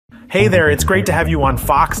Hey there, it's great to have you on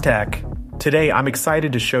Foxtecc. Today, I'm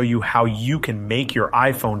excited to show you how you can make your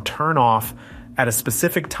iPhone turn off at a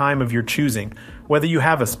specific time of your choosing. Whether you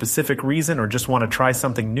have a specific reason or just want to try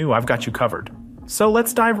something new, I've got you covered. So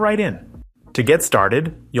let's dive right in. To get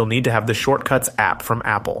started, you'll need to have the Shortcuts app from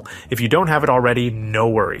Apple. If you don't have it already, no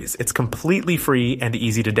worries. It's completely free and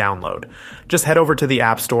easy to download. Just head over to the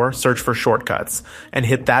App Store, search for Shortcuts, and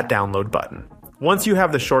hit that download button. Once you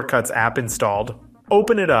have the Shortcuts app installed,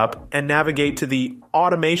 open it up and navigate to the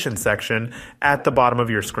Automation section at the bottom of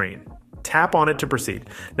your screen. Tap on it to proceed.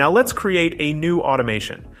 Now let's create a new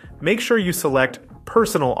automation. Make sure you select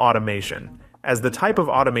Personal Automation as the type of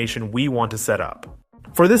automation we want to set up.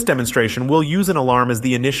 For this demonstration, we'll use an alarm as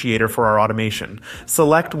the initiator for our automation.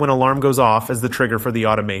 Select when alarm goes off as the trigger for the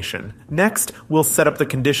automation. Next, we'll set up the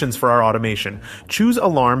conditions for our automation. Choose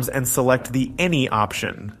alarms and select the Any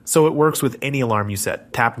option, so it works with any alarm you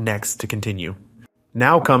set. Tap Next to continue.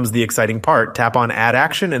 Now comes the exciting part. Tap on Add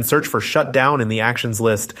Action and search for Shutdown in the actions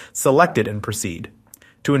list. Select it and proceed.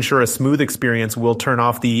 To ensure a smooth experience, we'll turn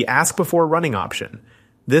off the Ask Before Running option.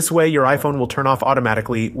 This way, your iPhone will turn off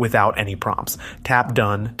automatically without any prompts. Tap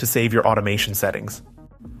Done to save your automation settings.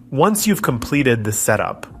 Once you've completed the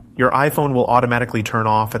setup, your iPhone will automatically turn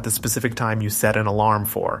off at the specific time you set an alarm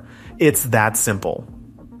for. It's that simple.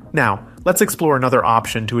 Now, let's explore another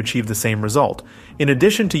option to achieve the same result. In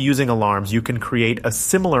addition to using alarms, you can create a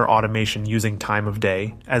similar automation using time of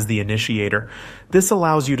day as the initiator. This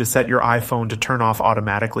allows you to set your iPhone to turn off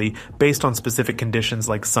automatically based on specific conditions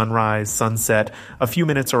like sunrise, sunset, a few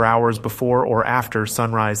minutes or hours before or after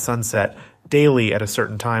sunrise, sunset, daily at a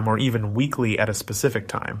certain time, or even weekly at a specific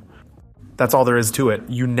time. That's all there is to it.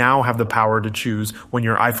 You now have the power to choose when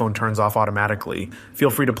your iPhone turns off automatically. Feel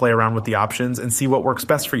free to play around with the options and see what works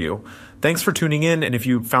best for you. Thanks for tuning in, and if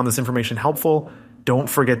you found this information helpful, don't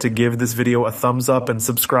forget to give this video a thumbs up and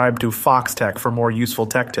subscribe to Foxtecc for more useful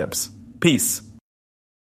tech tips. Peace.